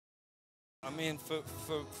I mean,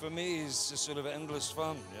 for me, he's just sort of endless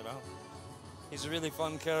fun, you know? He's a really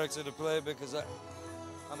fun character to play because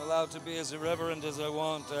I'm allowed to be as irreverent as I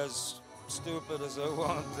want, as stupid as I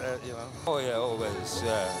want, you know? Oh yeah, always,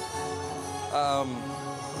 yeah.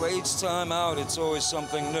 Well, each time out, it's always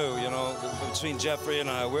something new, you know, between Jeffrey and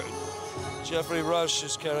I. Jeffrey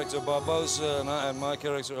Rush's character, Barbosa, and my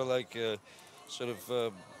character are like sort of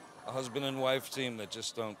a husband and wife team that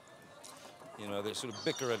just don't, you know, they sort of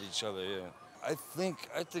bicker at each other, yeah. I think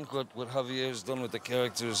what Javier's done with the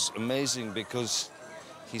character is amazing because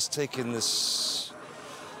he's taken this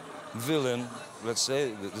villain, let's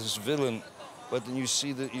say, this villain, but then you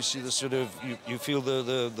see the sort of, you feel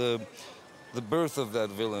the birth of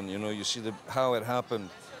that villain, you know, you see how it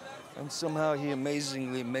happened. And somehow he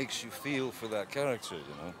amazingly makes you feel for that character,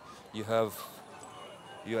 you know.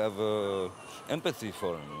 You have empathy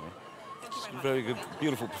for him, you know. It's a very good,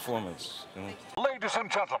 beautiful performance, you know. Ladies and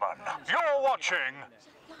gentlemen, you're watching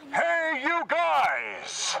Hey You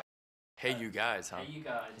Guys! Hey You Guys, huh? Hey You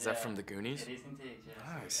Guys. Is that from the Goonies? It is indeed,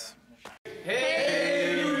 yeah. Nice.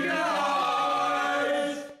 Hey You Guys!